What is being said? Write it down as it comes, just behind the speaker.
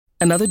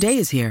Another day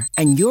is here,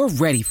 and you're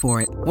ready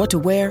for it. What to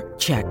wear?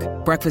 Check.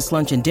 Breakfast,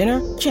 lunch, and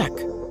dinner? Check.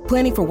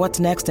 Planning for what's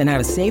next and how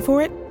to save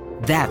for it?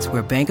 That's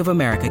where Bank of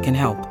America can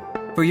help.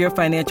 For your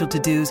financial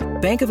to-dos,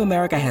 Bank of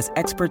America has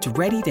experts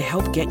ready to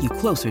help get you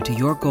closer to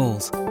your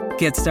goals.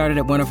 Get started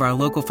at one of our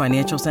local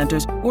financial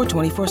centers or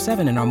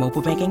 24/7 in our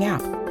mobile banking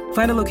app.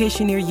 Find a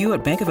location near you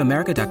at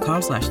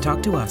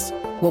bankofamerica.com/talktous.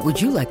 What would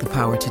you like the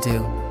power to do?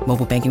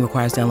 Mobile banking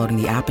requires downloading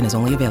the app and is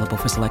only available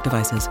for select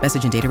devices.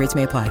 Message and data rates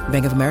may apply.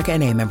 Bank of America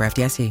N.A., member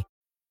FDIC.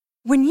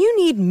 When you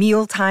need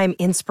mealtime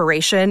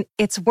inspiration,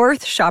 it's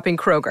worth shopping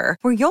Kroger,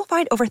 where you'll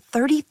find over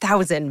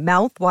 30,000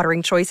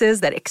 mouth-watering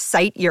choices that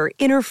excite your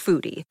inner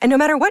foodie. And no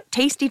matter what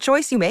tasty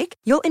choice you make,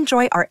 you'll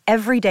enjoy our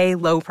everyday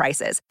low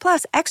prices,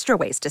 plus extra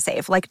ways to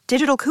save, like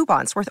digital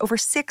coupons worth over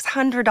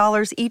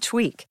 $600 each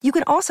week. You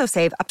can also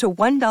save up to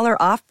 $1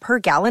 off per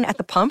gallon at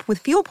the pump with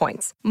fuel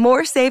points.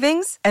 More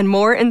savings and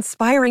more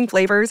inspiring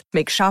flavors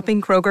make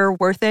shopping Kroger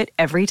worth it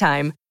every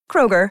time.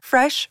 Kroger,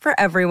 fresh for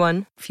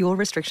everyone. Fuel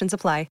restrictions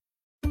apply.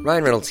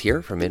 Ryan Reynolds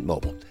here from Mint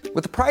Mobile.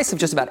 With the price of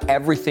just about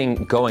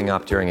everything going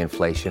up during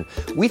inflation,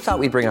 we thought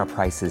we'd bring our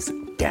prices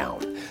down.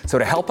 So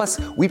to help us,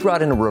 we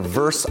brought in a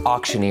reverse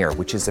auctioneer,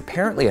 which is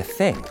apparently a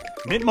thing.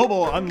 Mint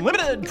Mobile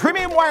Unlimited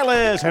Premium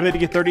Wireless. How to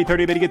get 30,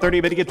 30, bit to get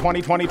 30, bit to get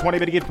 20, 20, 20,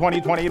 bit to get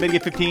 20, 20, bit to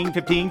get 15,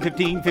 15,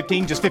 15,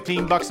 15, just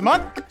 $15 a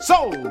month?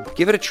 Sold!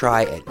 Give it a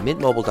try at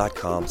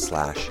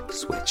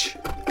mintmobile.com/switch.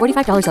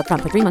 $45 up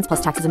front for 3 months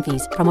plus taxes and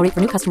fees. Promo rate for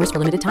new customers for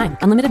limited time.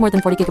 Unlimited more than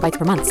 40 gigabytes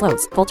per month.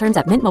 Slows full terms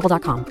at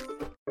mintmobile.com.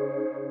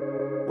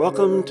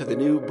 Welcome to the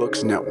New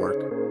Books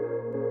Network.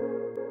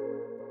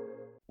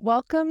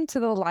 Welcome to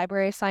the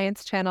Library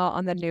Science channel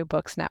on the New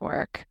Books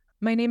Network.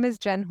 My name is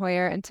Jen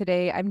Hoyer, and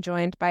today I'm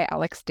joined by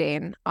Alex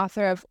Dane,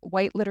 author of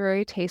White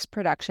Literary Taste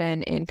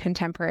Production in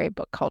Contemporary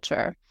Book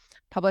Culture,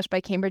 published by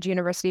Cambridge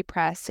University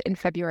Press in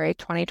February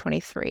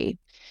 2023.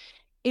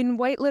 In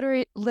White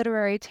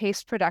Literary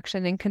Taste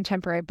Production in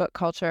Contemporary Book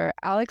Culture,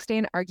 Alex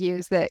Dane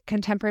argues that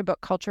contemporary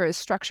book culture is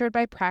structured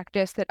by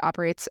practice that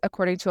operates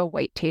according to a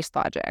white taste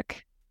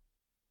logic.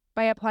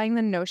 By applying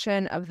the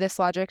notion of this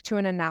logic to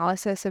an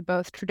analysis of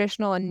both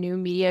traditional and new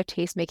media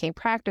taste-making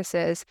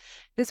practices,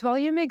 this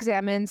volume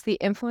examines the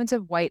influence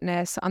of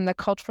whiteness on the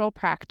cultural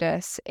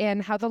practice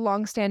and how the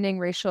long-standing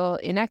racial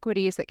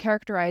inequities that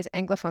characterize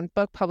Anglophone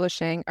book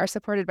publishing are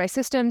supported by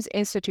systems,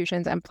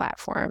 institutions, and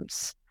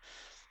platforms.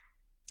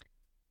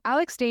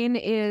 Alex Dane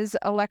is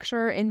a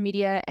lecturer in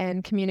media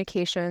and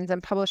communications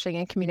and publishing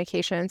and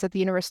communications at the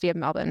University of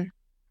Melbourne.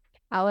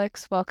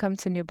 Alex, welcome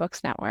to New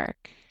Books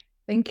Network.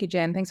 Thank you,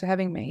 Jen. Thanks for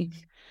having me.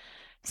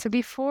 So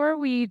before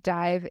we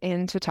dive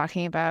into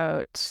talking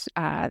about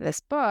this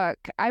book,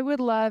 I would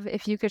love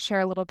if you could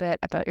share a little bit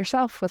about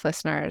yourself with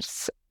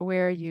listeners,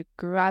 where you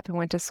grew up and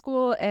went to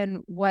school,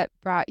 and what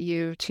brought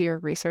you to your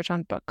research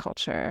on book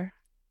culture.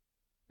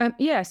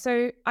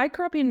 So I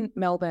grew up in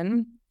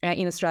Melbourne,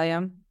 in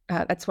Australia.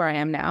 That's where I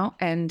am now.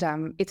 And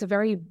it's a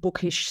very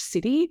bookish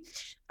city.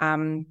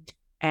 And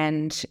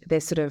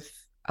there's sort of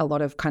a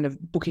lot of kind of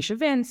bookish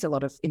events, a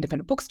lot of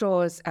independent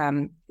bookstores.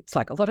 It's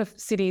like a lot of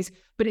cities,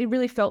 but it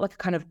really felt like a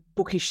kind of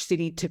bookish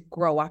city to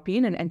grow up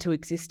in and to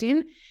exist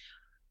in.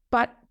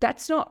 But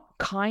that's not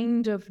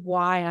kind of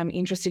why I'm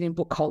interested in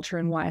book culture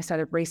and why I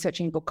started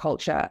researching book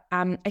culture.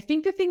 I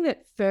think the thing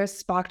that first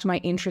sparked my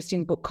interest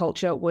in book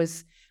culture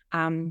was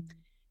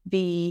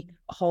the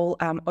whole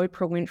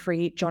Oprah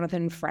Winfrey,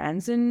 Jonathan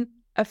Franzen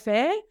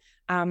affair.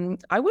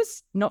 I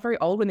was not very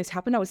old when this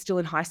happened. I was still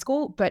in high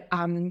school, but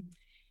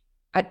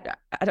I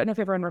don't know if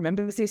everyone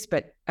remembers this,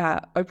 but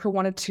Oprah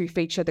wanted to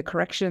feature The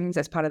Corrections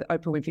as part of the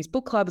Oprah Winfrey's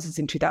book club. This is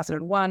in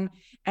 2001.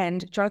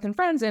 And Jonathan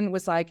Franzen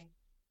was like,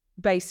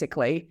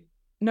 basically,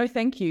 no,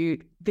 thank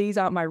you. These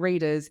aren't my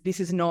readers. This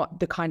is not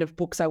the kind of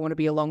books I want to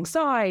be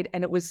alongside.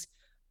 And it was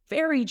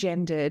very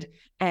gendered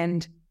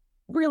and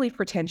really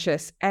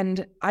pretentious.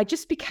 And I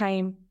just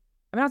became,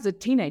 I was a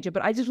teenager,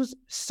 but I just was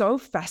so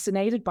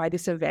fascinated by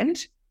this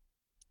event.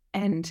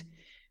 And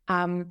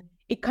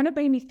it kind of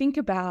made me think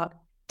about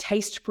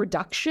taste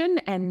production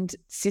and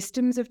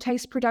systems of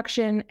taste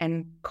production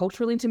and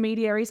cultural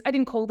intermediaries. I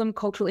didn't call them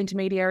cultural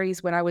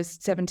intermediaries when I was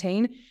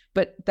 17,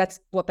 but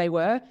that's what they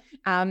were.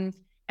 And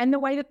the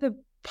way that the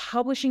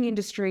publishing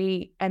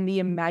industry and the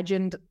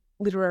imagined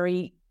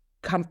literary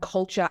kind of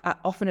culture are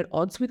often at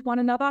odds with one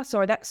another.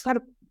 So that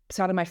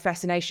started my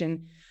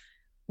fascination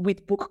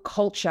with book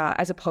culture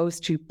as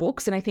opposed to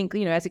books. And I think,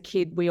 as a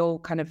kid, we all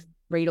kind of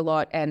read a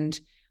lot, and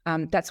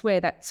that's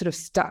where that sort of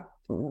stuck.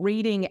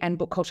 Reading and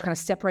book culture kind of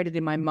separated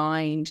in my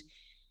mind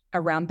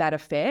around that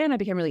affair, and I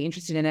became really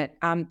interested in it.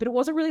 But it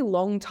was a really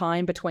long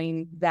time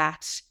between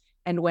that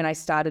and when I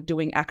started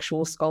doing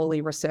actual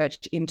scholarly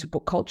research into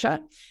book culture.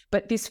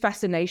 But this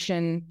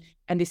fascination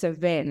and this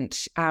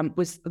event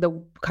was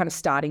the kind of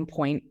starting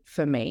point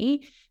for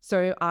me.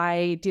 So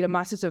I did a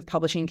Master's of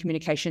Publishing and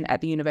Communication at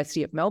the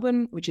University of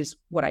Melbourne, which is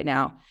what I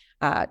now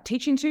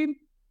teach into.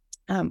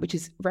 Which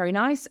is very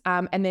nice.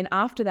 And then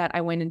after that,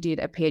 I went and did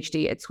a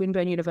PhD at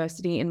Swinburne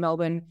University in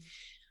Melbourne.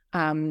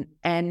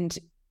 And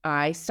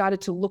I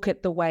started to look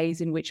at the ways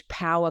in which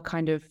power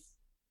kind of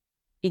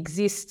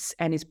exists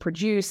and is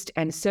produced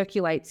and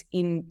circulates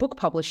in book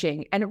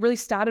publishing. And it really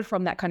started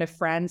from that kind of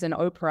Franz and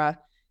Oprah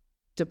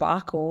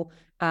debacle,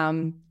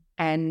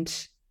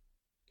 and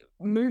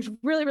moved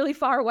really, really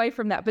far away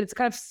from that, but it's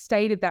kind of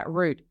stayed at that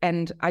root.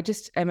 And I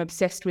just am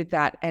obsessed with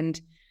that, and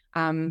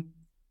am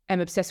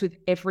obsessed with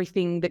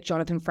everything that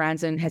Jonathan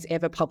Franzen has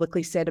ever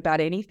publicly said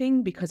about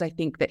anything, because I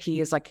think that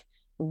he is like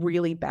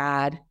really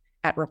bad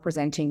at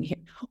representing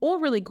him, or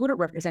really good at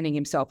representing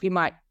himself. He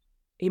might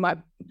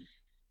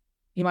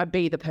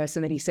be the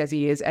person that he says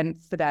he is,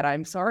 and for that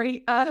I'm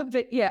sorry.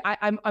 But yeah,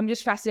 I'm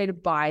just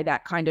fascinated by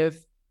that kind of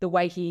the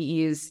way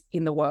he is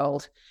in the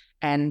world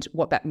and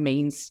what that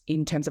means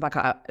in terms of like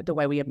the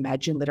way we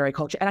imagine literary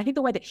culture, and I think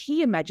the way that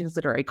he imagines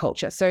literary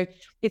culture. So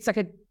it's like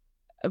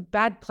a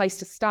bad place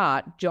to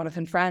start,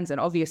 Jonathan Franzen,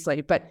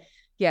 obviously, but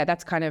yeah,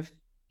 that's kind of,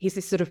 he's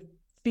this sort of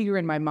figure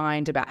in my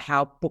mind about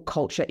how book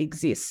culture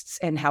exists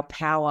and how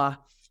power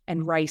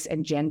and race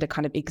and gender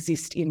kind of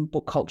exist in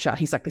book culture.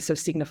 He's like this sort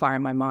of signifier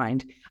in my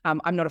mind.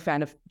 I'm not a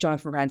fan of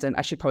Jonathan Franzen.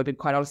 I should probably be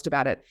quite honest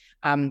about it.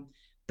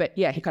 But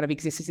yeah, he kind of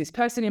exists as this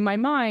person in my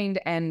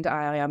mind, and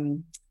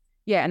and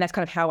that's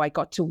kind of how I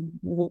got to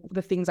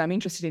the things I'm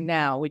interested in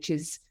now, which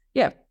is,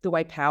 the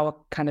way power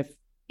kind of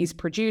is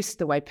produced,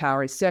 the way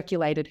power is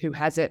circulated, who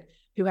has it,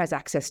 who has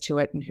access to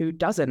it, and who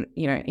doesn't,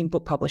 in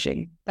book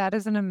publishing. That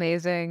is an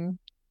amazing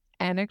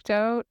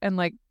anecdote and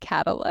like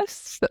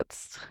catalyst.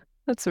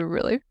 That's a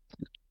really,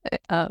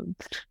 kind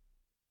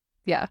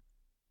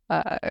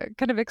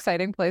of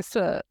exciting place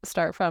to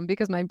start from,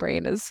 because my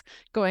brain is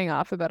going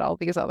off about all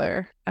these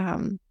other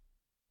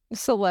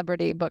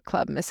celebrity book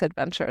club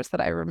misadventures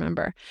that I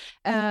remember.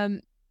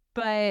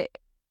 But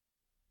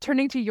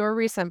turning to your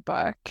recent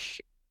book,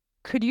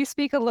 could you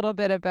speak a little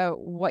bit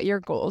about what your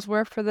goals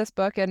were for this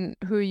book and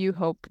who you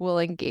hope will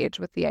engage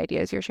with the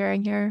ideas you're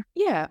sharing here?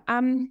 Yeah.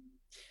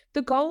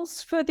 The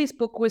goals for this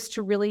book was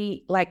to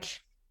really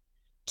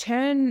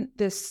turn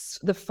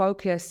the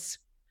focus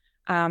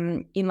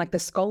in like the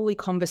scholarly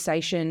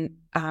conversation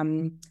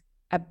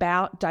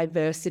about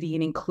diversity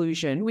and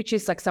inclusion, which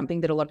is like something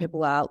that a lot of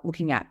people are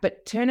looking at,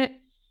 but turn it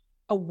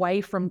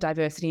away from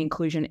diversity and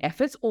inclusion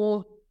efforts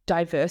or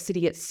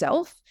diversity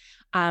itself.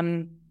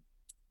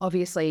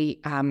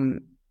 Obviously,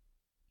 the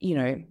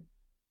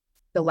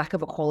lack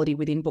of equality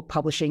within book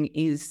publishing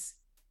is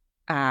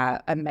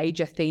a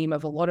major theme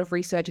of a lot of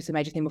research. It's a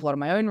major theme of a lot of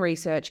my own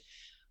research.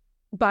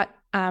 But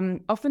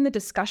often the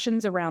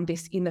discussions around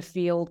this in the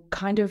field,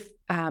 kind of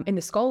in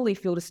the scholarly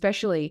field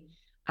especially,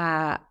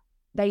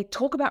 they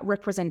talk about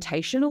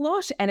representation a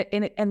lot, and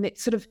it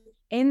sort of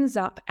ends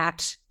up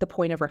at the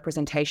point of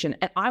representation.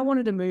 And I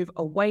wanted to move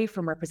away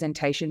from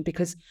representation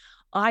because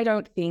I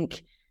don't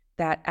think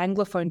that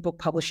Anglophone book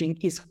publishing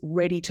is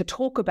ready to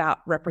talk about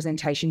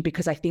representation,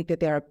 because I think that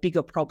there are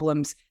bigger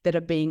problems that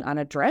are being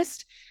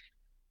unaddressed.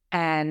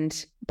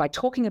 And by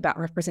talking about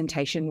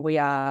representation, we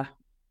are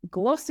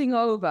glossing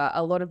over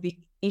a lot of the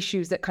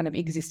issues that kind of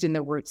exist in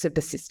the roots of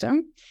the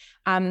system.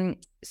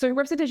 So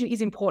representation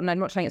is important. I'm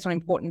not saying it's not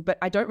important, but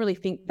I don't really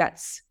think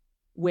that's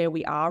where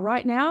we are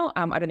right now.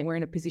 I don't think we're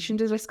in a position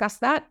to discuss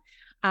that.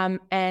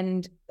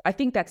 And I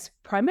think that's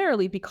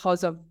primarily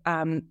because of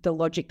the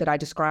logic that I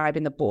describe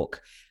in the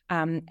book.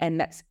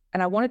 And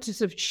I wanted to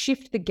sort of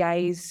shift the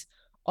gaze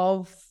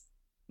of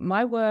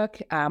my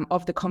work,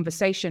 of the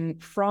conversation,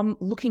 from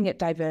looking at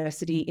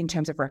diversity in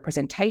terms of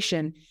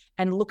representation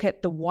and look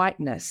at the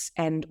whiteness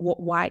and what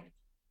white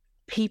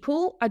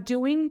people are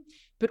doing,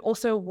 but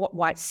also what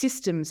white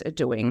systems are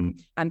doing.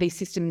 And these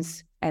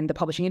systems and the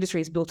publishing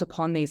industry is built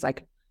upon these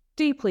like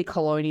deeply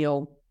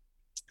colonial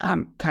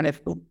kind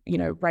of,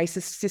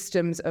 racist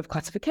systems of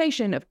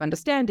classification, of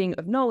understanding,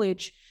 of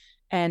knowledge.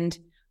 And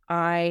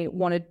I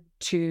wanted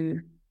to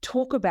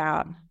talk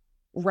about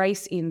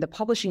race in the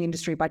publishing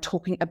industry by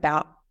talking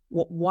about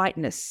what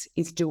whiteness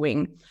is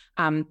doing.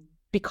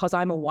 Because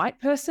I'm a white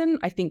person,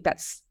 I think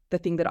that's the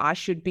thing that I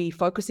should be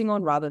focusing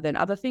on rather than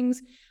other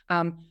things.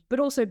 But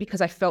also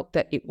because I felt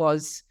that it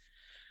was,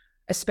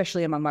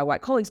 especially among my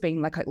white colleagues,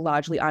 being like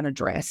largely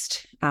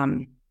unaddressed.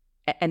 And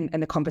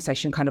the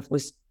conversation kind of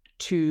was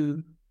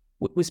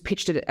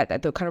pitched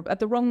at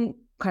the wrong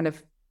kind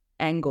of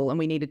angle, and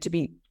we needed to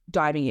be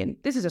diving in.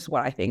 This is just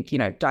what I think,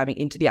 diving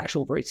into the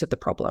actual roots of the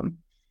problem.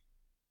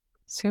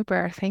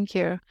 Super, thank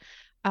you.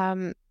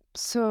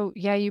 So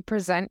yeah, you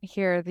present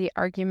here the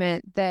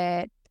argument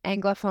that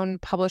Anglophone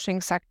publishing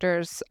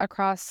sectors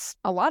across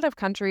a lot of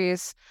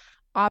countries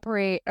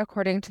operate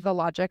according to the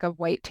logic of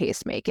white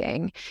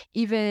tastemaking,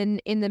 even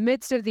in the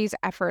midst of these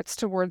efforts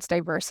towards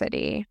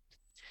diversity.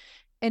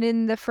 And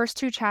in the first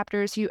two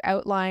chapters, you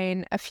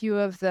outline a few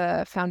of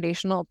the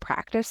foundational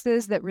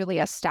practices that really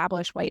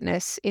establish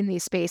whiteness in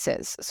these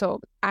spaces.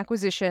 So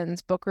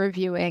acquisitions, book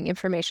reviewing,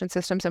 information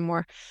systems, and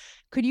more.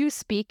 Could you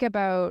speak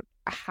about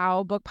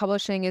how book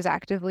publishing is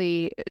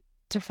actively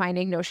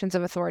defining notions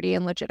of authority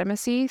and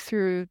legitimacy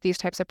through these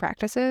types of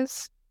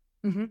practices?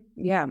 Mm-hmm.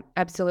 Yeah,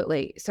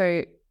 absolutely.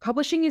 So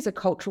publishing is a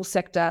cultural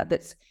sector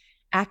that's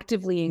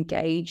actively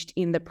engaged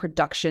in the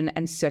production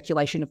and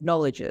circulation of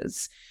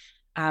knowledges.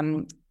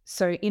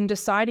 So in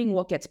deciding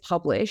what gets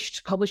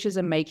published, publishers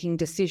are making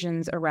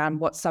decisions around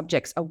what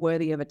subjects are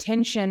worthy of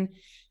attention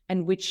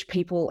and which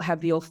people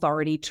have the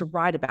authority to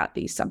write about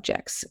these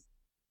subjects.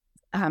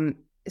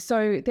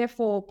 So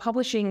therefore,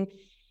 publishing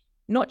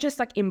not just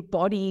like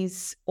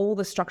embodies all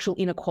the structural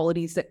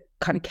inequalities that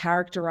kind of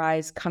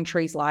characterize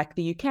countries like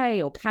the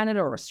UK or Canada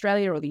or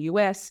Australia or the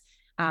US,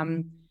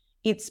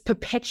 it's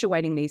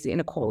perpetuating these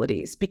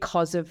inequalities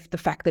because of the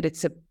fact that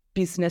it's a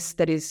business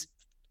that is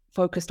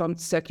focused on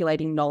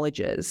circulating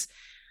knowledges.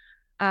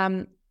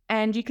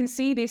 And you can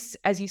see this,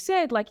 as you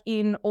said, like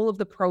in all of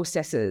the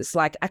processes,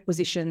 like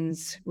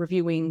acquisitions,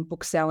 reviewing,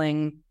 book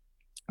selling,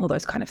 all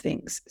those kind of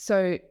things.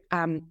 So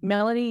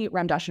Melanie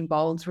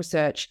Ramdashan-Bold's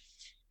research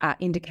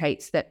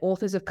indicates that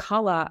authors of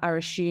colour are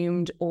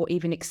assumed or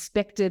even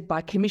expected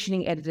by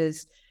commissioning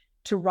editors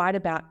to write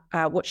about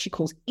what she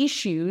calls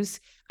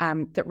issues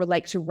that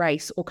relate to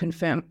race or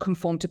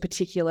conform to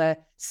particular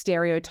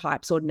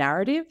stereotypes or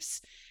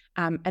narratives.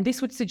 And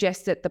this would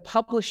suggest that the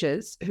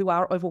publishers, who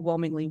are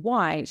overwhelmingly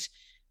white,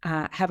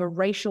 have a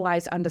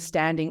racialized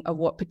understanding of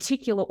what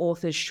particular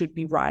authors should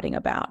be writing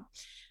about.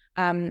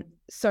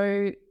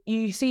 So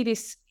you see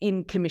this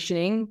in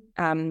commissioning,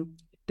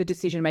 the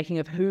decision-making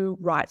of who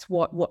writes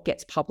what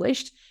gets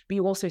published, but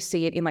you also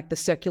see it in like the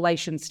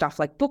circulation stuff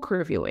like book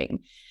reviewing.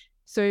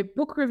 So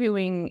book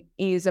reviewing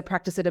is a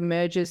practice that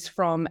emerges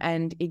from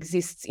and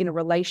exists in a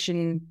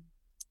relation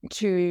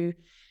to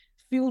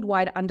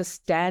field-wide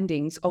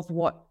understandings of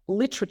what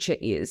literature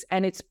is.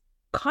 And its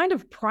kind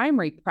of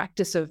primary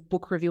practice of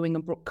book reviewing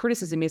and book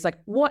criticism is like,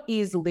 what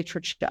is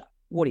literature?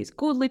 What is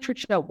good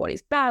literature? What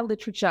is bad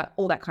literature?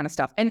 All that kind of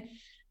stuff. And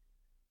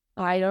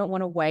I don't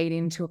want to wade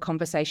into a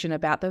conversation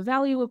about the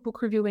value of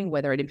book reviewing,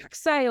 whether it impacts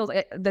sales.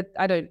 That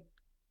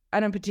I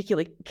don't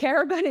particularly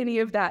care about any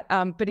of that.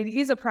 But it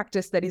is a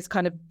practice that is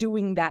kind of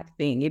doing that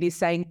thing. It is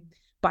saying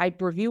by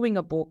reviewing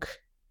a book,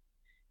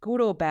 good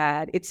or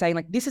bad, it's saying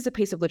like, this is a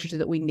piece of literature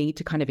that we need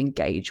to kind of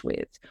engage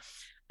with.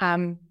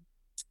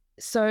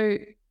 So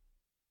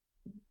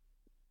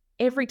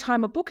every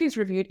time a book is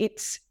reviewed,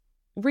 it's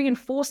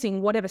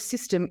reinforcing whatever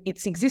system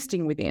it's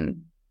existing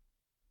within.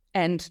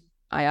 And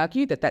I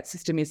argue that that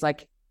system is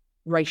like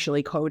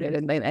racially coded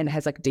and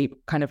has like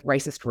deep kind of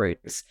racist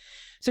roots.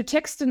 So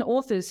texts and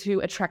authors who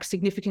attract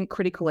significant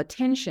critical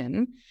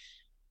attention,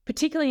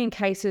 particularly in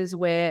cases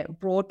where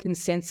broad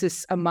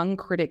consensus among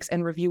critics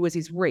and reviewers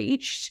is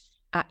reached,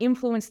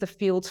 influence the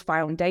field's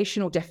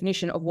foundational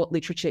definition of what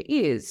literature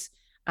is,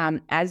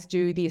 as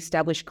do the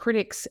established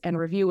critics and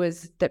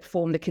reviewers that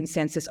form the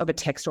consensus of a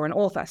text or an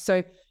author.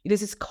 So there's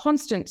this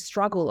constant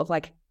struggle of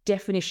like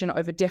definition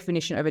over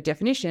definition over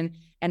definition.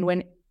 And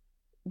when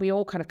we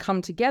all kind of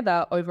come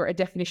together over a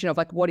definition of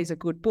like, what is a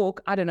good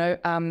book? I don't know,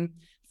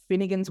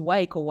 Finnegan's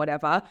Wake or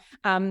whatever.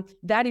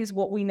 That is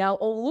what we now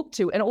all look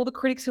to. And all the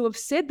critics who have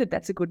said that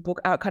that's a good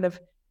book are kind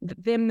of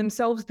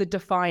themselves the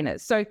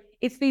definers. So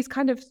it's these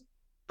kind of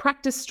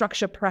practice,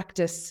 structure,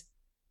 practice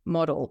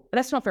model.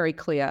 That's not very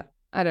clear.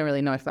 I don't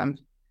really know if I'm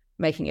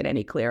making it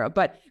any clearer,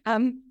 but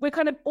we're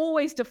kind of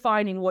always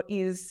defining what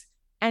is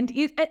and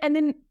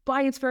then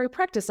by its very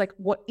practice, like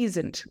what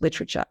isn't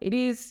literature. It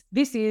is,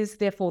 this is,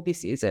 therefore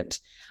this isn't.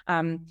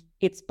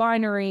 It's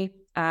binary,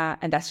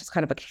 and that's just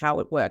kind of like how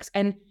it works.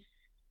 And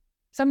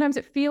sometimes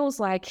it feels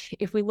like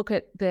if we look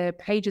at the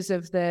pages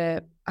of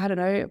the, I don't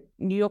know,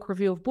 New York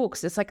Review of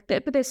Books, it's like,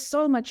 but there's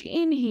so much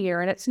in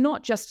here and it's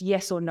not just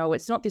yes or no.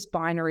 It's not this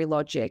binary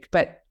logic.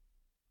 But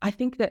I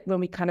think that when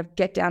we kind of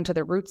get down to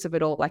the roots of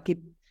it all, like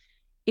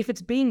if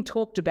it's being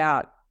talked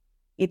about,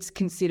 it's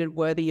considered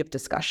worthy of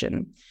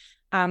discussion.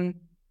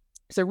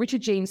 So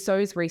Richard Jean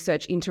So's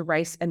research into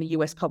race and the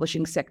US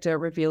publishing sector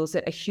reveals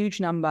that a huge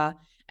number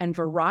and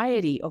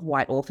variety of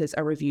white authors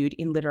are reviewed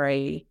in the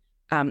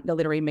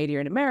literary media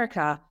in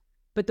America,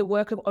 but the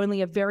work of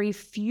only a very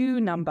few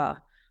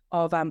number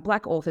of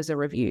Black authors are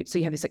reviewed. So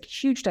you have this like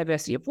huge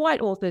diversity of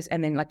white authors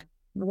and then like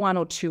one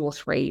or two or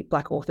three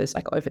Black authors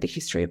like over the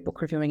history of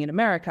book reviewing in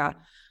America.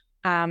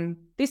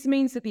 This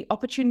means that the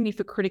opportunity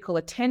for critical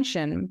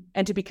attention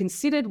and to be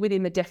considered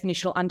within the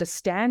definitional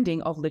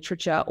understanding of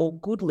literature or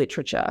good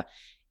literature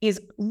is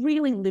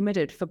really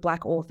limited for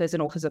Black authors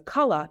and authors of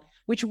colour,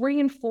 which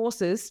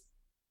reinforces,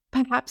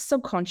 perhaps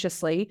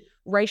subconsciously,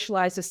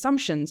 racialized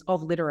assumptions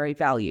of literary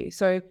value.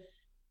 So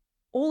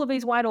all of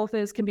these white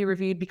authors can be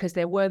reviewed because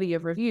they're worthy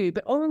of review,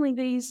 but only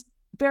these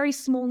very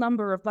small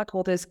number of Black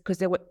authors because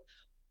they were,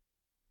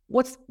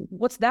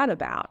 what's that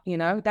about? You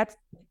know, that's,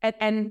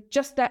 and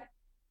just that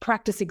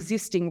practice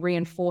existing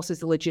reinforces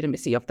the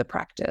legitimacy of the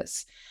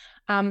practice.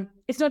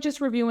 It's not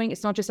just reviewing,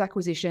 it's not just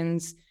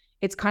acquisitions.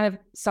 It's kind of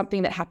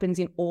something that happens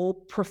in all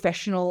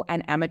professional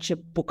and amateur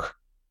book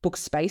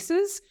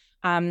spaces.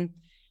 And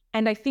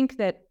I think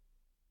that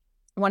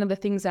one of the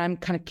things I'm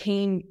kind of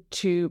keen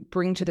to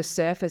bring to the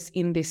surface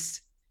in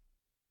this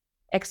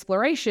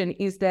exploration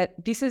is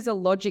that this is a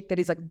logic that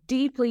is like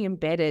deeply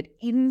embedded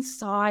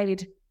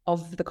inside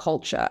of the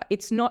culture.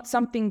 It's not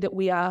something that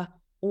we are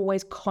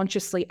always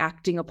consciously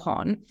acting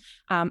upon.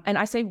 And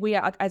I say we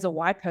are, as a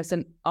white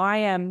person, I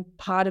am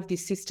part of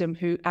this system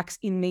who acts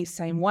in these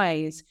same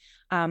ways.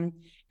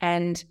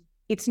 And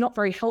it's not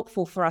very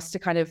helpful for us to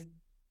kind of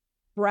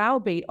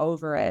browbeat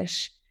over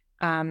it,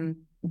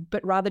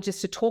 but rather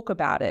just to talk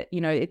about it.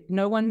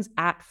 No one's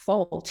at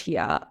fault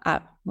here.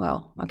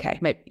 Well, okay,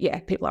 maybe, yeah,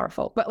 people are at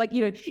fault, but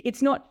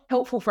it's not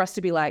helpful for us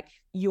to be like,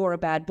 you're a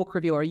bad book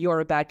reviewer, you're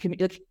a bad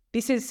community.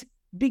 This is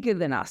bigger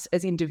than us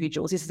as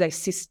individuals. This is a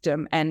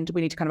system, and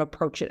we need to kind of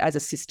approach it as a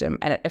system,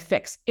 and it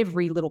affects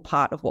every little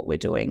part of what we're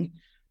doing.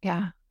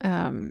 Yeah.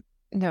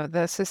 No,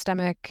 the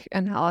systemic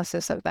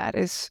analysis of that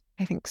is,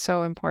 I think,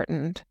 so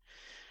important.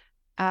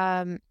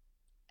 And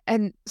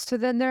so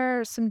then there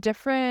are some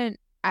different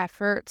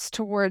efforts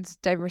towards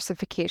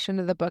diversification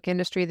of the book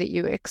industry that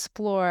you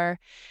explore.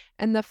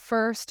 And the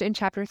first in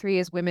chapter 3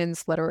 is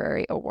Women's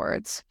Literary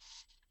Awards.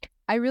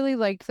 I really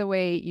liked the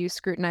way you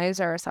scrutinize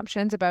our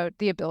assumptions about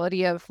the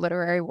ability of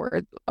literary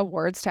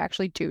awards to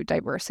actually do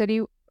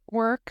diversity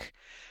work.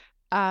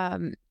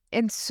 And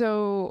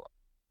so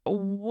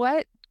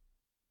what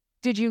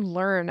did you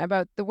learn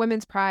about the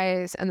Women's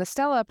Prize and the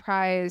Stella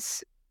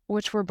Prize,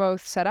 which were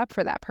both set up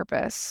for that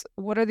purpose?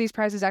 What are these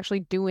prizes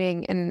actually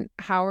doing, and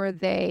how are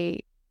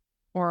they,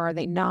 or are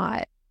they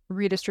not,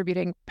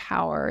 redistributing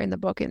power in the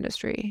book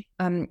industry?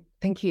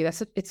 Thank you.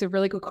 It's a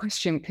really good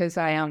question, because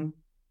I'm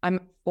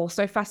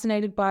also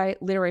fascinated by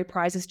literary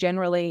prizes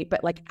generally,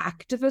 but like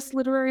activist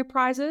literary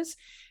prizes.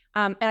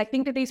 And I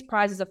think that these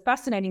prizes are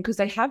fascinating because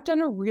they have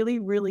done a really,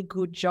 really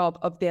good job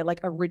of their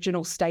like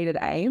original stated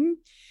aim.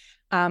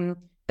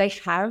 They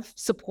have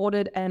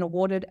supported and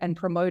awarded and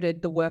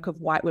promoted the work of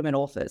white women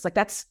authors.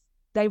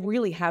 They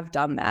really have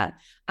done that.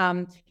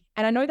 And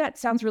I know that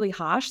sounds really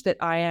harsh, that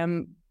I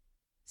am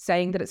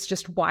saying that it's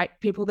just white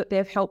people that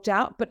they've helped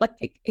out, but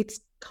it's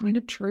kind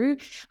of true.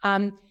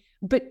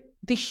 But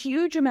the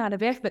huge amount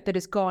of effort that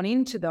has gone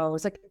into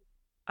those,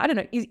 I don't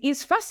know,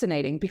 is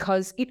fascinating,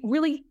 because it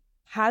really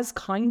has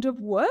kind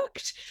of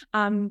worked.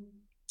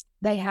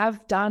 They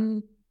have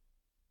done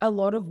a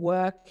lot of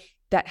work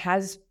that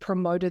has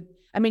promoted,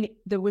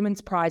 the Women's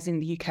Prize in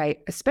the UK,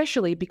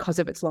 especially because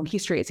of its long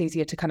history, it's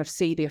easier to kind of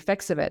see the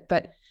effects of it.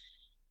 But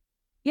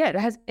yeah,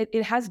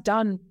 it has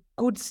done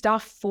good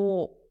stuff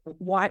for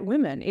white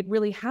women. It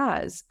really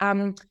has.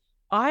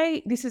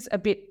 This is a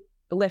bit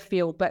left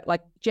field, but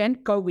Jen,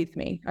 go with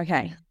me.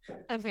 Okay.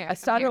 I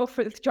started off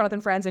with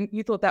Jonathan Franzen.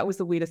 You thought that was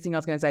the weirdest thing I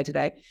was going to say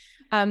today.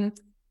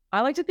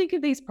 I like to think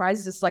of these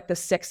prizes as like the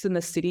Sex and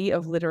the City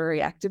of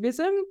literary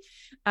activism.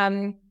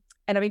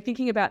 And I've been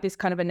thinking about this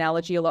kind of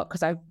analogy a lot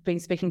because I've been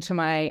speaking to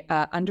my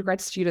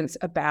undergrad students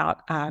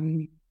about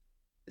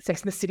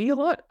Sex and the City a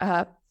lot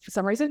for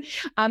some reason.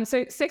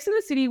 So Sex and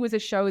the City was a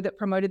show that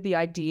promoted the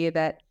idea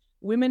that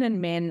women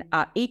and men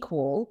are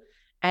equal.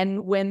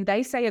 And when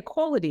they say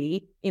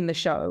equality in the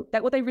show,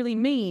 that what they really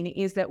mean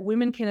is that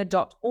women can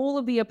adopt all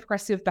of the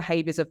oppressive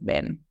behaviors of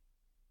men.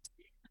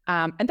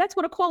 And that's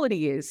what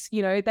equality is.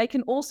 They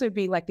can also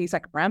be these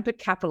rampant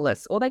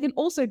capitalists, or they can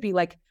also be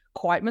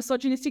quite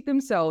misogynistic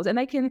themselves, and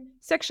they can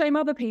sex shame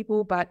other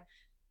people, but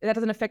that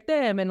doesn't affect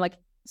them. And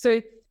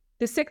so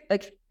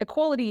the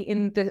equality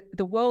in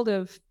the world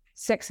of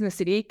Sex and the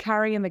City,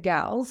 Carrie and the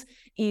gals,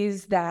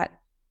 is that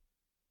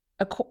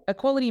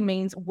equality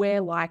means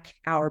we're like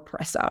our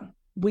oppressor.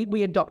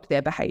 We adopt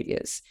their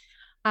behaviors.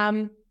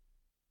 And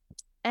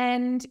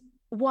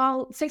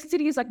while Sex and the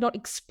City is not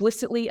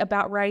explicitly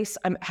about race,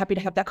 I'm happy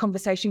to have that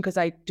conversation because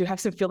I do have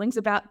some feelings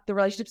about the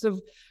relationships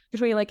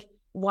between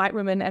white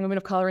women and women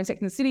of color in Sex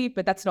and the City,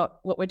 but that's not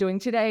what we're doing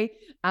today.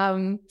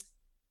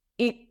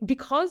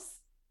 Because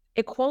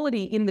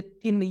equality in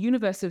the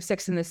universe of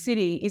Sex and the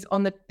City is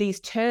on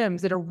these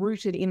terms that are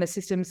rooted in the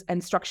systems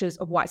and structures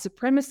of white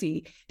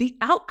supremacy, the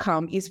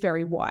outcome is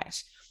very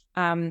white.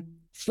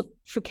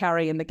 For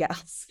Carrie and the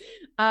gals.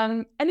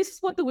 And this is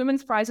what the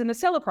Women's Prize and the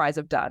Stella Prize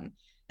have done.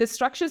 The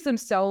structures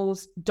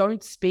themselves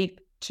don't speak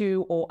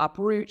to or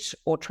uproot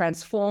or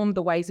transform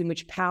the ways in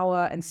which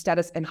power and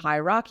status and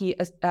hierarchy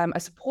are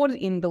supported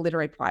in the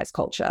literary prize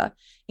culture.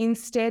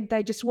 Instead,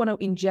 they just want to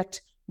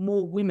inject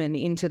more women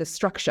into the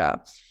structure,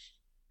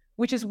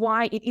 which is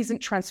why it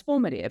isn't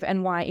transformative,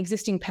 and why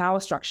existing power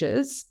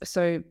structures,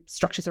 so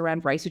structures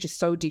around race, which is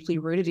so deeply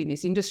rooted in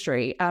this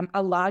industry,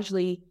 are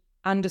largely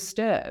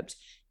undisturbed.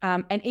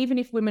 And even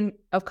if women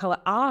of color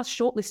are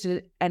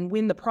shortlisted and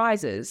win the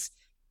prizes,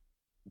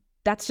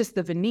 that's just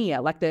the veneer.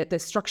 The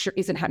structure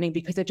isn't happening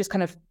because they've just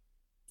kind of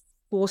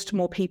forced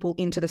more people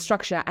into the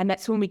structure. And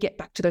that's when we get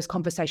back to those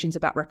conversations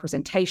about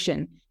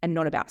representation and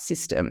not about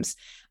systems.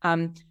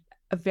 A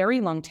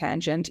very long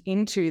tangent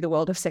into the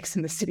world of Sex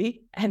and the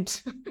City.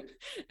 And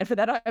for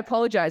that, I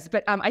apologize.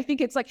 But I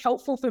think it's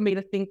helpful for me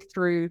to think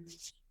through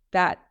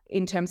that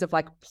in terms of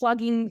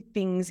plugging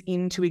things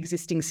into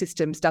existing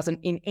systems doesn't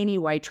in any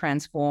way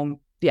transform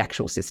the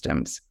actual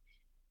systems.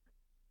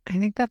 I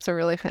think that's a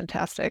really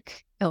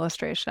fantastic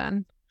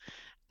illustration.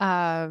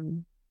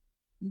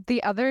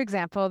 The other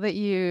example that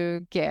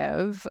you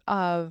give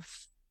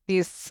of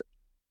these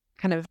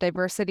kind of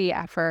diversity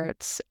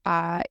efforts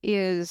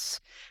is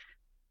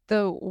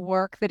the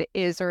work that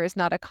is or is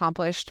not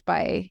accomplished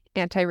by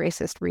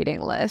anti-racist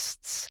reading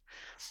lists.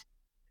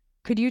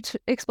 Could you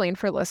explain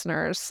for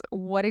listeners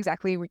what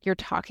exactly you're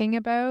talking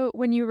about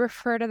when you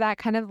refer to that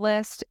kind of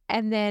list?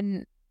 And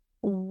then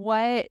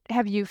what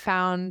have you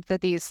found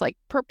that these like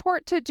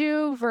purport to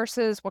do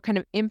versus what kind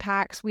of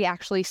impacts we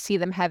actually see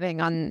them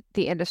having on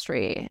the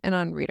industry and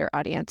on reader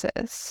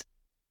audiences?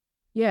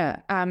 Yeah,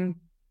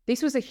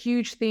 this was a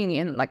huge thing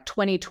in like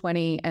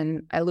 2020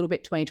 and a little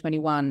bit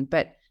 2021.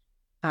 But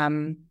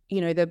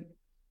the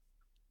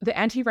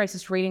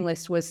anti-racist reading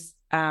list was,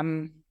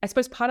 I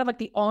suppose, part of like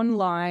the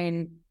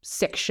online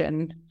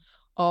section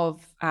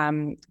of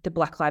the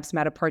Black Lives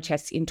Matter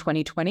protests in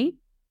 2020.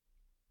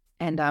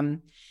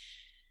 And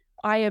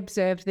I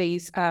observed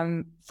these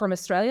from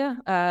Australia.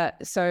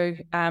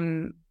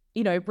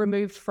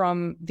 Removed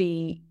from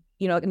the,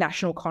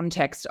 national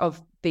context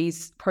of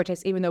these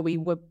protests, even though we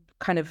were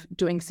kind of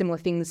doing similar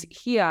things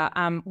here,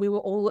 we were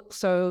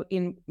also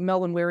in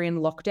Melbourne, we're in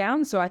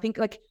lockdown. So I think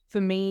like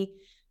for me,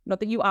 not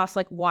that you asked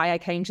like why I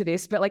came to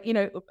this, but like,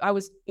 it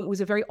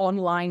was a very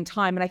online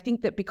time. And I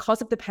think that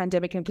because of the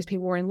pandemic and because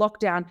people were in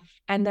lockdown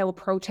and they were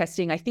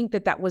protesting, I think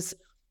that was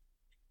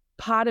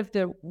part of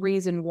the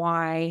reason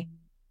why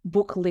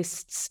book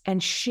lists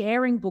and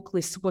sharing book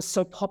lists was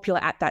so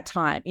popular at that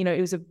time.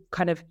 It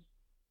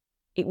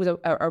was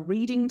a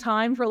reading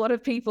time for a lot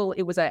of people.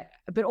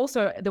 But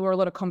also there were a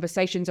lot of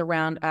conversations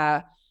around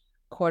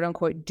quote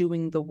unquote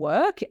doing the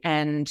work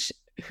and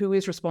who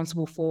is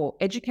responsible for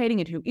educating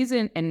and who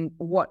isn't, and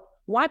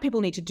why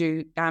people need to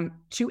do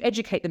to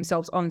educate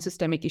themselves on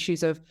systemic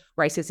issues of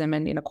racism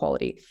and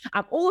inequality.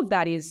 All of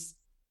that is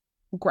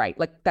great,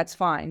 like that's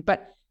fine.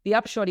 But the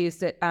upshot is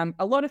that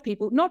a lot of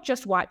people, not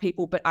just white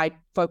people, but I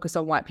focus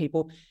on white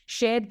people,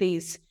 shared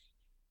these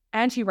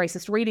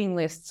anti-racist reading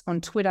lists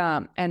on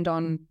Twitter and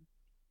on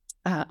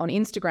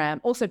Instagram.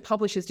 Also,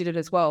 publishers did it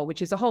as well,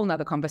 which is a whole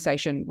nother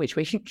conversation, which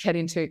we can get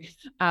into.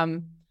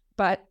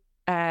 But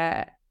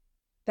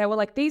they were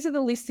like, these are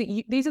the lists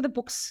these are the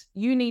books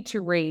you need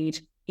to read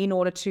in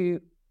order to,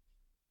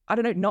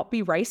 not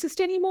be racist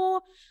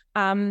anymore.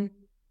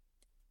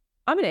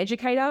 I'm an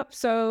educator,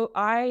 so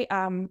I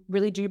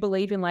really do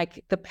believe in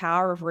like the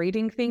power of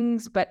reading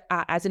things. But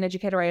as an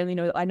educator, I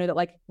know that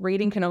like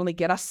reading can only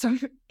get us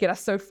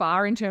so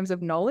far in terms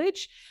of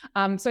knowledge.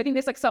 So I think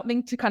there's like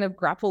something to kind of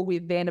grapple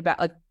with then about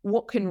like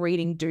what can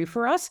reading do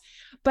for us.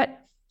 But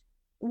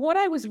what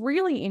I was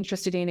really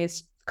interested in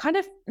is kind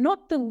of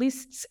not the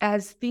lists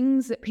as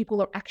things that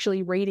people are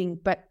actually reading,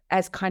 but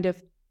as kind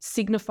of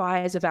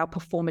signifiers of our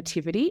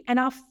performativity and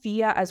our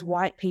fear as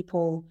white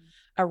people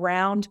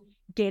around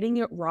getting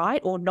it right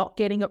or not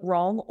getting it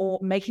wrong, or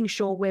making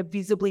sure we're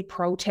visibly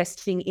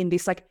protesting in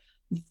this like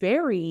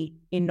very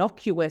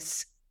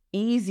innocuous,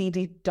 easy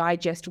to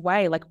digest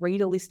way. Like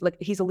read a list, like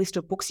here's a list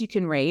of books you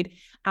can read.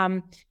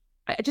 I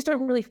just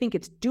don't really think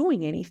it's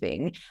doing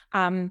anything.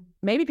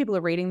 Maybe people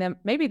are reading them,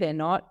 maybe they're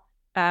not.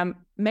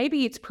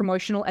 Maybe it's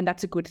promotional and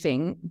that's a good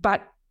thing.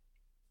 But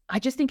I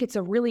just think it's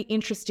a really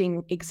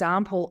interesting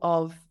example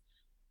of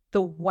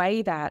the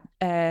way that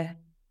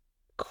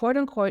quote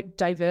unquote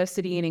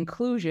diversity and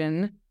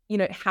inclusion,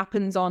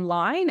 happens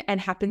online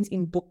and happens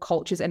in book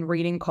cultures and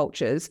reading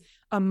cultures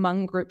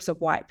among groups of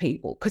white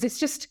people. Because it's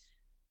just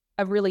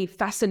a really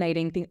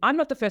fascinating thing. I'm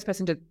not the first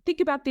person to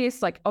think about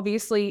this, like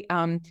obviously,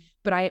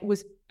 but I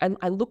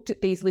looked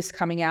at these lists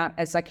coming out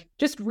as like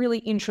just really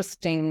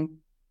interesting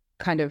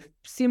kind of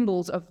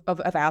symbols of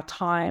our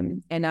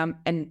time,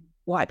 and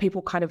white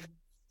people kind of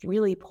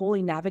really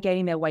poorly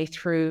navigating their way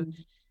through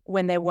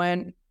when they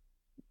weren't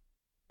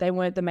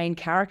the main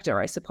character,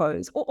 I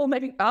suppose, or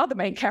maybe are the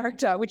main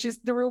character, which is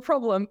the real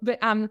problem. But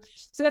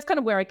so that's kind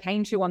of where I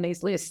came to on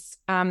these lists.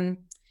 And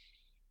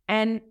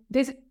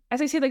there's,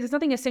 as I said, like there's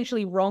nothing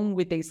essentially wrong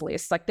with these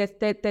lists. Like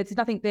there's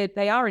nothing that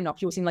they are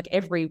innocuous in like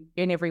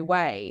in every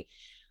way.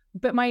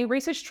 But my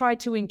research tried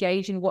to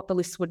engage in what the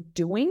lists were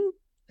doing.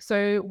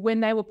 So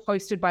when they were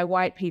posted by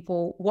white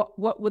people,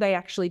 what were they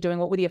actually doing?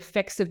 What were the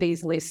effects of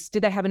these lists?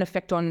 Did they have an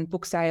effect on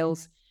book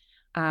sales?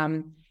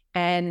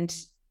 And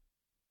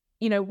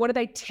what do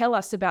they tell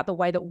us about the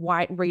way that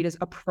white readers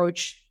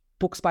approach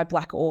books by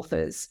Black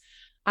authors?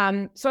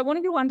 So I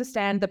wanted to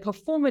understand the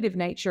performative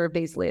nature of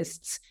these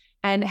lists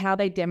and how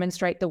they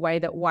demonstrate the way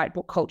that white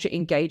book culture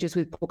engages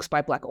with books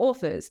by Black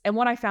authors. And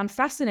what I found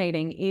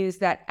fascinating is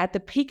that at the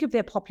peak of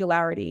their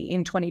popularity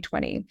in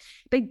 2020,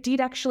 they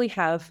did actually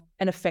have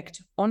an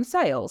effect on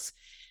sales.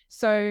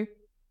 So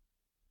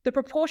the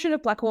proportion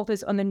of Black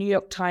authors on the New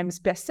York Times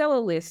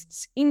bestseller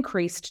lists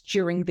increased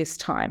during this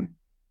time.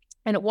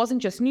 And it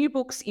wasn't just new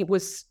books, it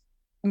was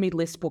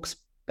mid-list books,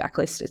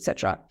 backlist,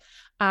 etc.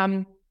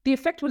 The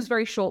effect was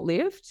very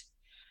short-lived,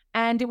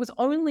 and it was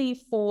only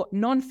for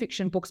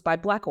non-fiction books by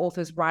Black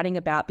authors writing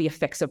about the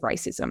effects of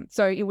racism.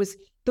 So it was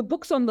the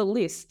books on the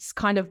lists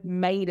kind of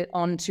made it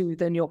onto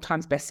the New York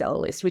Times bestseller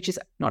list, which is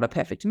not a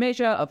perfect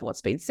measure of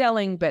what's been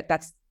selling, but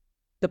that's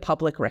the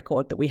public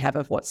record that we have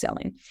of what's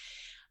selling.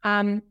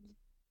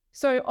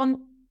 So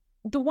on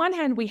the one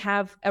hand, we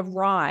have a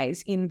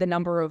rise in the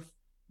number of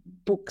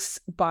books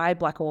by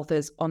Black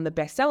authors on the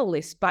bestseller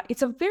list, but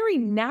it's a very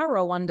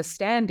narrow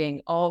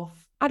understanding of,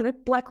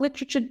 Black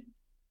literature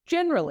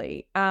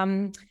generally.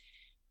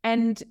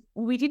 And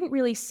we didn't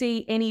really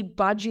see any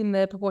budge in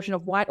the proportion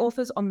of white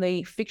authors on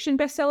the fiction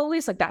bestseller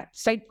list. Like that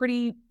stayed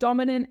pretty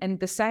dominant and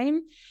the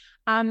same.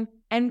 And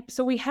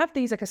so we have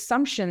these like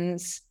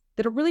assumptions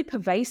that are really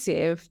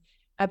pervasive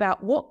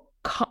about what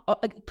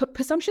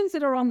assumptions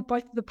that are on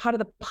both the part of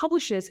the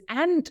publishers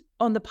and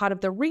on the part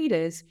of the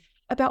readers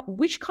about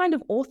which kind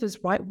of authors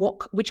write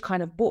which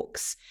kind of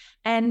books.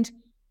 And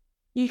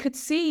you could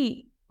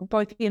see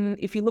both in,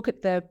 if you look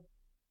at the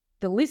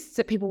lists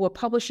that people were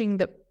publishing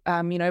that,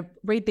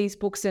 read these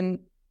books and,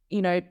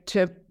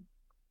 to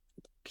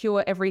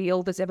cure every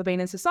ill that's ever been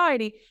in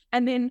society.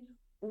 And then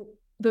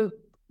the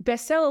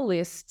bestseller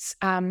lists,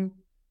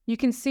 you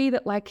can see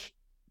that like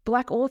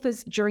Black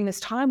authors during this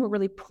time were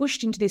really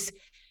pushed into this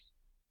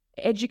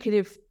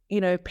educative,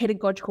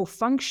 pedagogical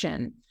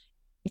function.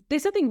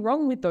 There's nothing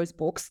wrong with those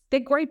books. They're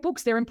great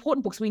books. They're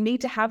important books. We need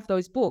to have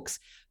those books.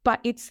 But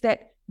it's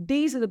that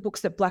these are the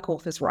books that Black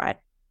authors write.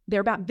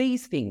 They're about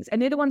these things.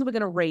 And they're the ones we're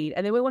going to read.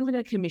 And they're the ones we're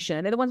going to commission.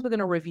 And they're the ones we're going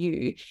to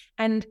review.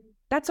 And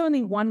that's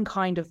only one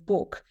kind of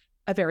book,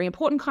 a very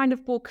important kind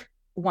of book,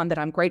 one that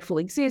I'm grateful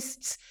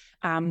exists.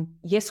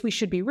 Yes, we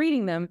should be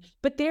reading them.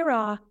 But there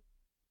are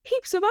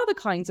heaps of other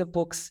kinds of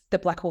books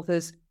that Black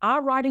authors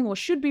are writing or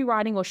should be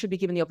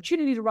given the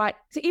opportunity to write.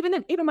 So even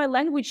my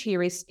language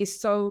here is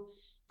so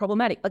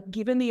problematic. Like,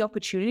 given the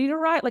opportunity to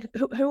write, like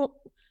who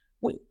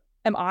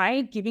am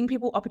I giving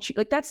people opportunity?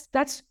 Like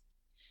that's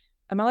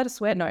am I allowed to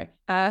swear? No.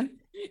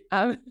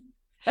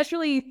 That's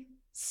really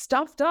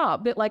stuffed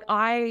up. But like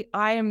I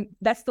am.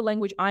 That's the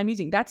language I'm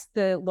using. That's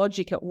the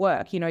logic at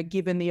work.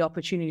 Given the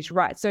opportunity to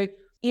write. So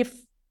if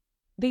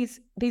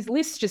these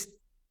lists just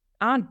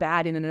aren't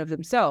bad in and of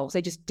themselves.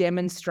 They just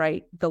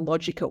demonstrate the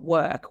logic at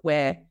work,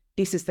 where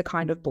this is the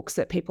kind of books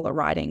that people are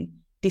writing.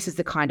 This is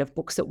the kind of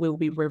books that we'll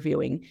be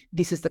reviewing.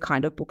 This is the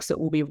kind of books that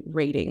we'll be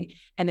reading.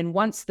 And then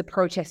once the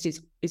protest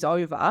is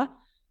over,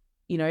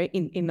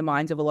 in the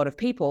minds of a lot of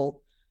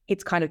people,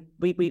 it's kind of,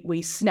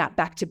 we snap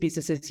back to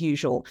business as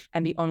usual.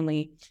 And the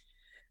only,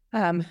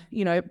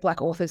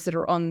 Black authors that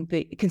are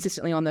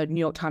consistently on the New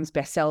York Times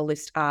bestseller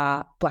list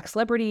are Black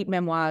celebrity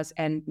memoirs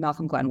and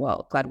Malcolm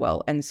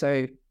Gladwell. And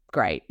so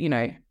great,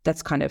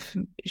 that's kind of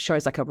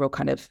shows like a real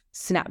kind of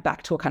snap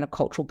back to a kind of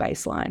cultural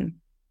baseline.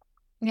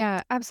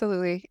 Yeah,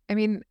 absolutely. I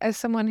mean, as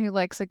someone who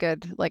likes a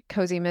good like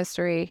cozy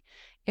mystery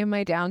in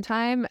my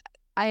downtime,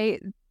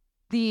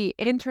 the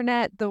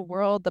internet, the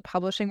world, the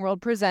publishing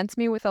world presents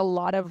me with a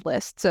lot of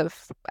lists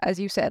of, as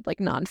you said, like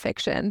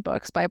nonfiction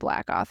books by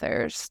Black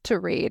authors to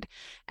read.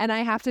 And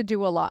I have to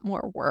do a lot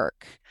more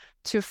work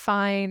to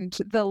find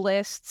the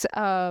lists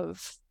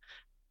of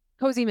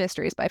cozy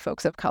mysteries by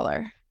folks of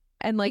color.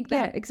 And like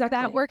that, exactly.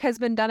 That work has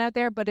been done out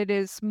there, but it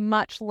is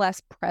much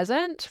less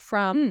present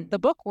from the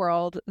book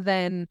world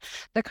than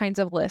the kinds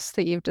of lists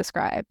that you've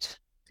described.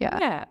 Yeah.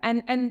 Yeah.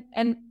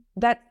 And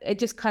that it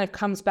just kind of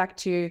comes back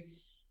to,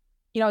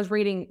 I was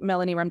reading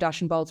Melanie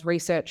Ramdashenbold's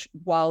research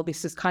while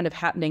this is kind of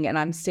happening, and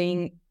I'm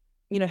seeing,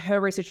 her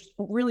research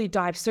really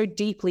dives so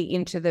deeply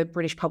into the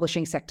British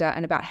publishing sector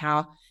and about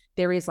how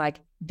there is like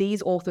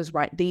these authors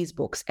write these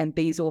books and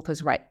these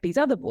authors write these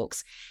other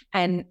books,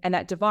 and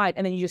that divide.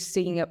 And then you're just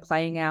seeing it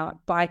playing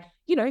out by,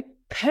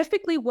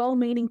 perfectly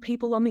well-meaning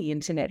people on the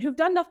internet who've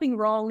done nothing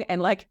wrong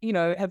and like,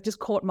 have just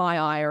caught my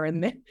ire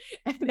and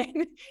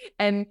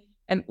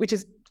which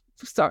is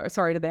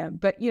sorry to them.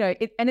 But,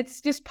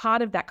 it's just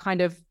part of that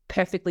kind of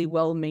perfectly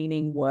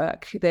well-meaning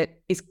work that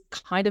is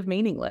kind of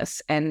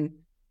meaningless and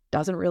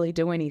doesn't really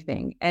do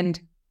anything. And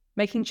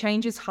making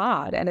change is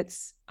hard and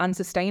it's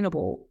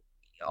unsustainable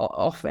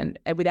often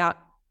without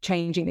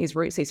changing these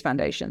roots, these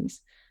foundations.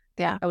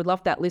 Yeah. I would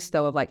love that list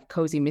though of like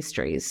cozy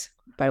mysteries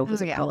by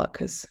authors of color,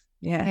 because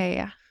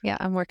yeah,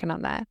 I'm working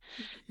on that.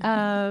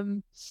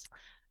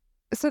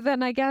 So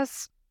then I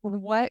guess,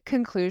 what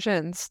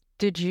conclusions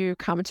did you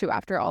come to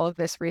after all of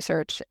this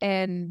research,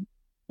 and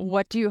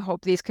what do you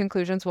hope these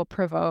conclusions will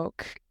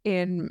provoke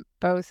in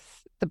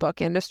both the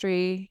book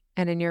industry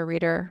and in your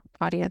reader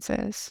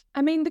audiences?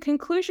 I mean, the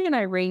conclusion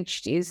I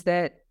reached is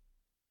that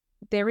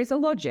there is a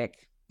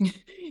logic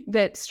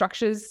that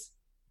structures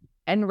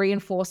and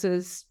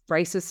reinforces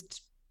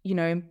racist,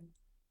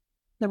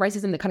 the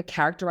racism that kind of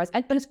characterize,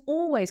 but it's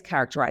always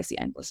characterized the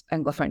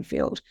Anglophone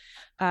field.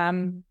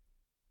 And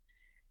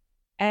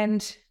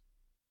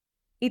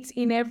it's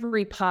in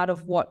every part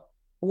of what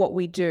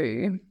we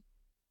do.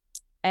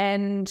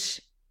 And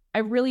I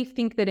really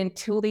think that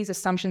until these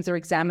assumptions are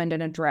examined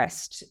and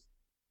addressed,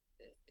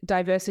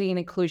 diversity and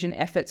inclusion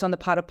efforts on the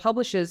part of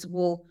publishers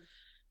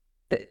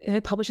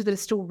publishers that are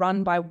still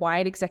run by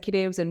white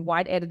executives and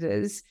white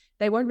editors,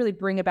 they won't really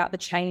bring about the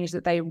change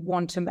that they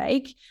want to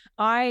make.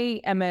 I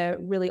am a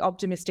really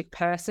optimistic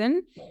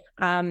person,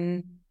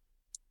 I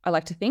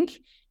like to think.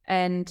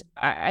 And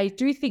I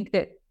do think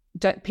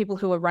that people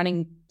who are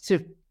running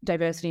sort of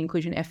diversity and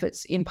inclusion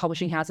efforts in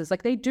publishing houses,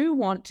 like they do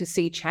want to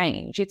see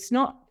change. It's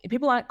not,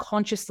 people aren't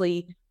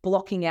consciously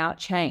blocking out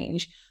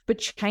change, but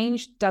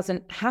change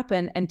doesn't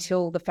happen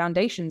until the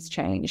foundations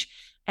change.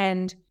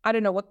 And I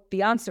don't know what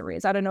the answer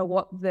is. I don't know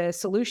what the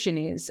solution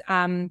is.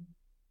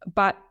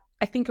 But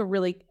I think a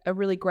really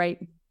great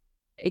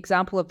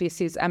example of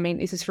this is,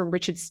 this is from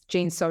Richard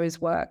Jean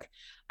So's work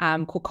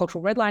called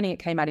Cultural Redlining. It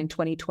came out in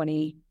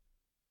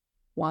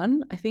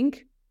 2021, I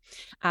think.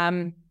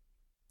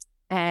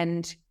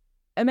 And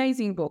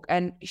amazing book,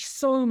 and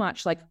so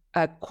much like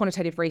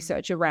quantitative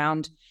research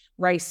around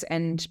race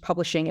and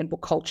publishing and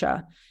book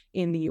culture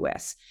in the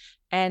US.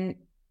 And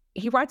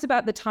he writes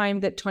about the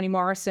time that Toni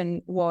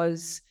Morrison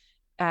was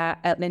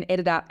an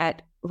editor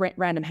at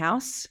Random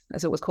House,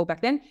 as it was called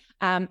back then,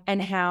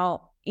 and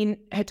how in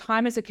her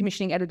time as a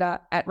commissioning editor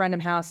at Random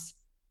House,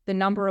 the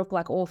number of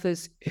Black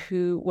authors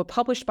who were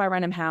published by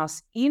Random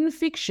House in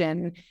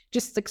fiction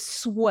just like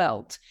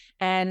swelled.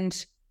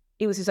 And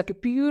it was just like a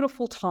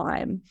beautiful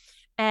time.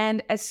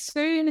 And as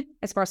soon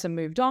as Morrison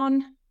moved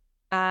on,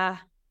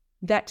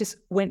 that just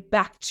went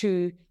back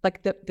to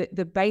like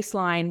the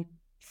baseline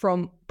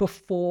from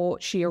before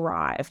she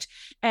arrived.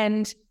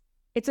 And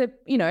it's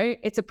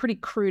a pretty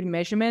crude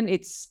measurement.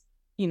 It's,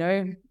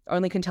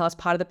 only can tell us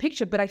part of the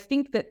picture. But I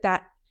think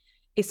that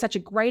is such a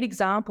great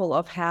example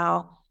of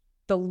how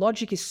the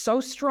logic is so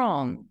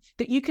strong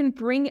that you can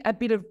bring a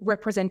bit of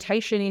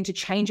representation in to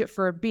change it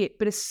for a bit.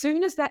 But as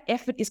soon as that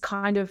effort is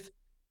kind of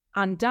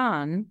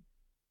undone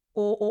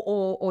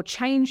or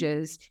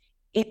changes,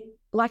 it,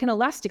 like an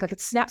elastic, like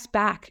it snaps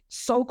back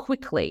so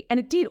quickly. And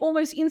it did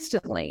almost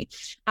instantly.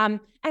 And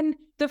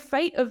the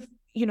fate of,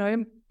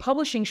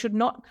 publishing should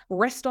not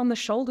rest on the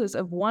shoulders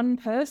of one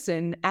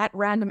person at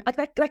random.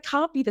 Like that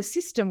can't be the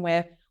system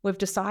where we've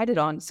decided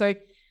on. So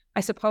I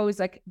suppose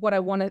like what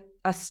I want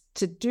us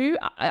to do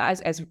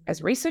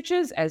as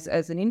researchers,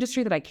 as an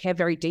industry that I care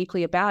very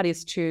deeply about,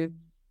 is to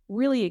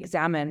really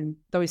examine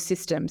those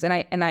systems.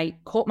 And I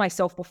caught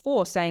myself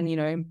before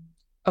saying,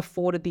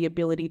 afforded the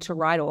ability to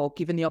write or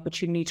given the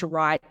opportunity to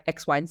write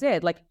X, Y, and Z.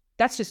 Like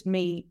that's just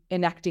me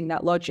enacting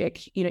that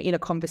logic, in a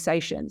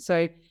conversation.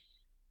 So,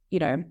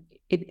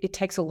 it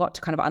takes a lot to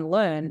kind of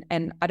unlearn,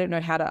 and I don't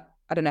know how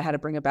to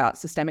bring about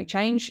systemic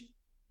change.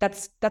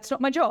 That's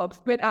not my job,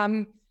 but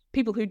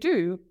people who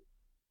do,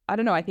 I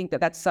don't know. I think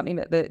that's something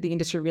that the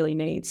industry really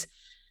needs,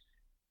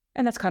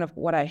 and that's kind of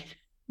what I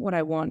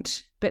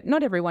want. But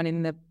not everyone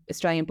in the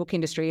Australian book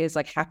industry is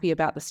like happy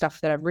about the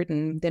stuff that I've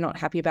written. They're not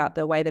happy about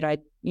the way that I,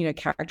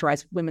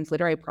 characterize women's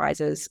literary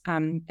prizes,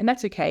 and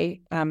that's okay.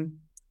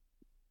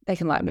 They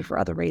can like me for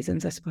other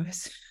reasons, I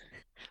suppose.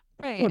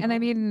 Right,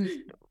 and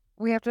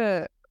we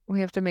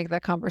have to make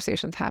the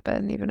conversations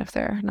happen, even if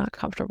they're not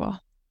comfortable.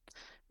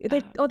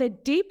 They're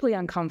deeply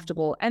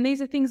uncomfortable. And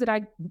these are things that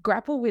I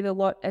grapple with a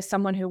lot as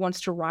someone who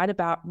wants to write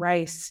about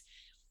race,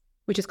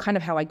 which is kind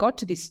of how I got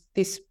to this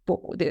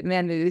book,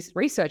 and this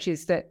research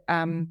is that,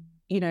 I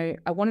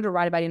wanted to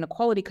write about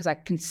inequality because I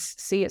can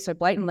see it so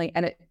blatantly.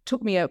 And it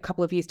took me a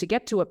couple of years to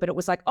get to it, but it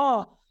was like,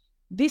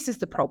 this is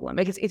the problem,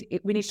 because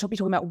we need to be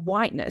talking about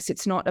whiteness.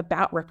 It's not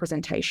about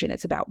representation.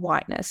 It's about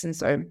whiteness. And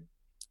so,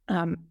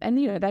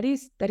 that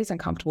is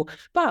uncomfortable.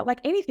 But like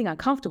anything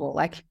uncomfortable,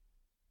 like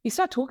you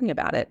start talking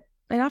about it,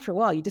 and after a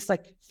while, you just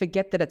like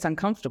forget that it's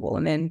uncomfortable,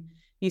 and then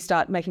you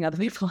start making other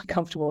people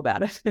uncomfortable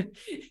about it,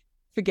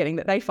 forgetting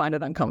that they find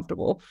it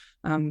uncomfortable.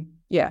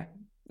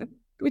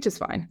 Which is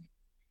fine.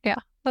 Yeah,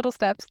 little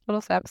steps.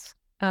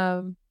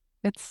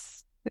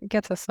 It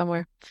gets us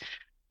somewhere.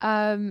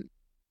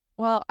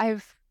 Well,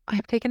 I've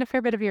taken a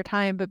fair bit of your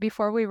time, but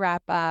before we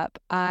wrap up,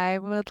 I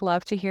would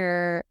love to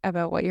hear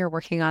about what you're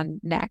working on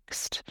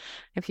next.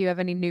 If you have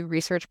any new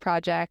research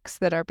projects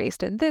that are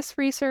based in this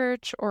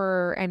research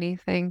or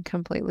anything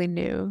completely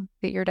new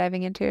that you're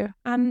diving into.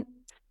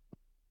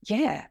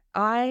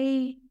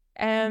 I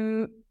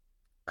am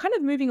kind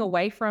of moving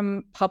away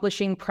from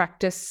publishing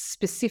practice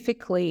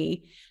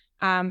specifically,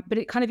 but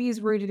it kind of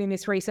is rooted in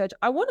this research.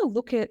 I want to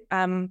look at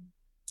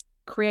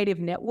creative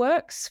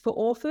networks for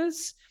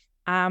authors,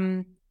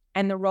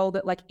 and the role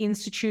that like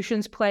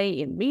institutions play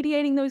in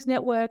mediating those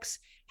networks,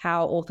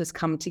 how authors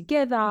come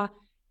together,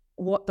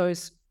 what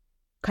those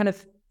kind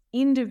of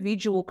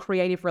individual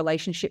creative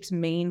relationships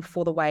mean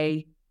for the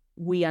way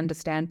we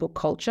understand book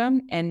culture,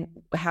 and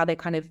how they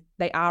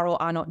are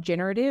or are not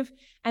generative.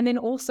 And then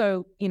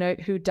also,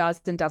 who does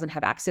and doesn't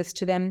have access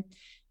to them.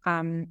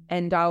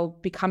 And I'll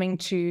be coming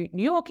to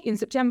New York in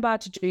September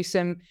to do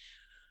some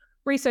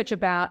research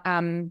about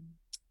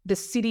the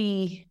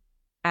city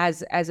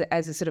as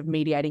a sort of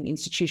mediating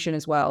institution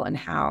as well, and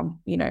how,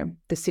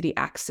 the city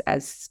acts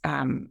as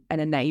an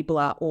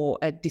enabler or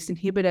a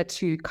disinhibitor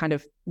to kind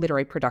of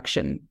literary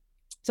production.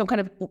 So I'm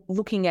kind of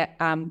looking at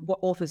what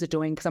authors are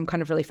doing, because I'm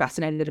kind of really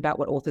fascinated about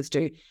what authors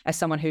do. As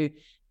someone who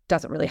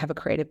doesn't really have a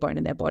creative bone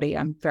in their body,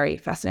 I'm very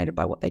fascinated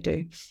by what they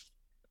do.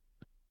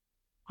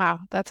 Wow,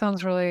 that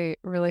sounds really,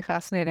 really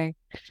fascinating.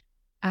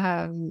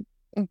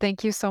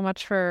 Thank you so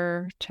much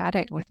for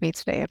chatting with me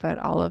today about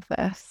all of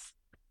this.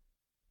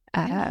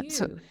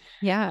 So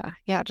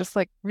just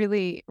like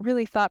really,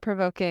 really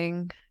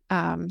thought-provoking,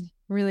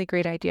 really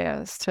great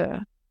ideas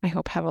to, I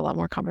hope, have a lot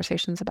more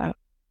conversations about.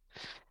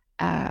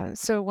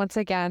 So once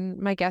again,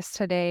 my guest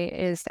today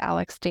is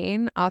Alex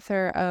Dane,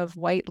 author of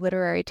White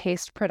Literary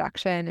Taste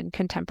Production in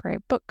Contemporary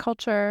Book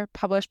Culture,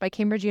 published by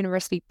Cambridge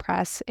University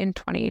Press in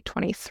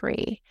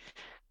 2023.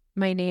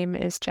 My name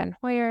is Jen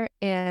Hoyer,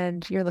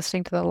 and you're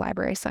listening to the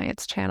Library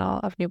Science channel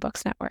of New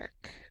Books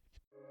Network.